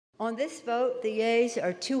On this vote, the yeas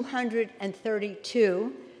are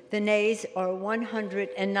 232, the nays are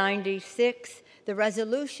 196. The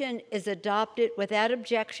resolution is adopted without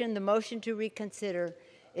objection. The motion to reconsider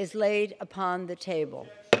is laid upon the table.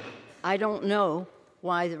 I don't know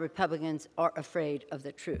why the Republicans are afraid of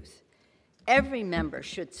the truth. Every member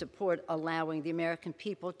should support allowing the American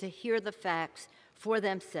people to hear the facts for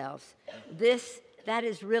themselves. That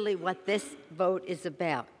is really what this vote is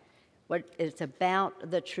about. It's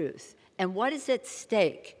about the truth. And what is at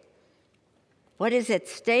stake? What is at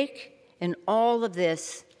stake in all of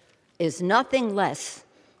this is nothing less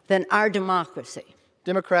than our democracy.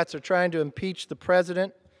 Democrats are trying to impeach the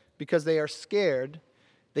president because they are scared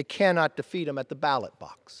they cannot defeat him at the ballot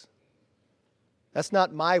box. That's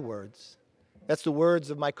not my words. That's the words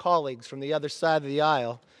of my colleagues from the other side of the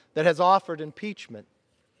aisle that has offered impeachment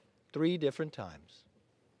 3 different times.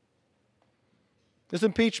 This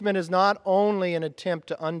impeachment is not only an attempt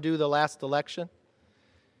to undo the last election,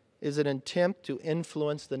 it is an attempt to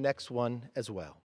influence the next one as well.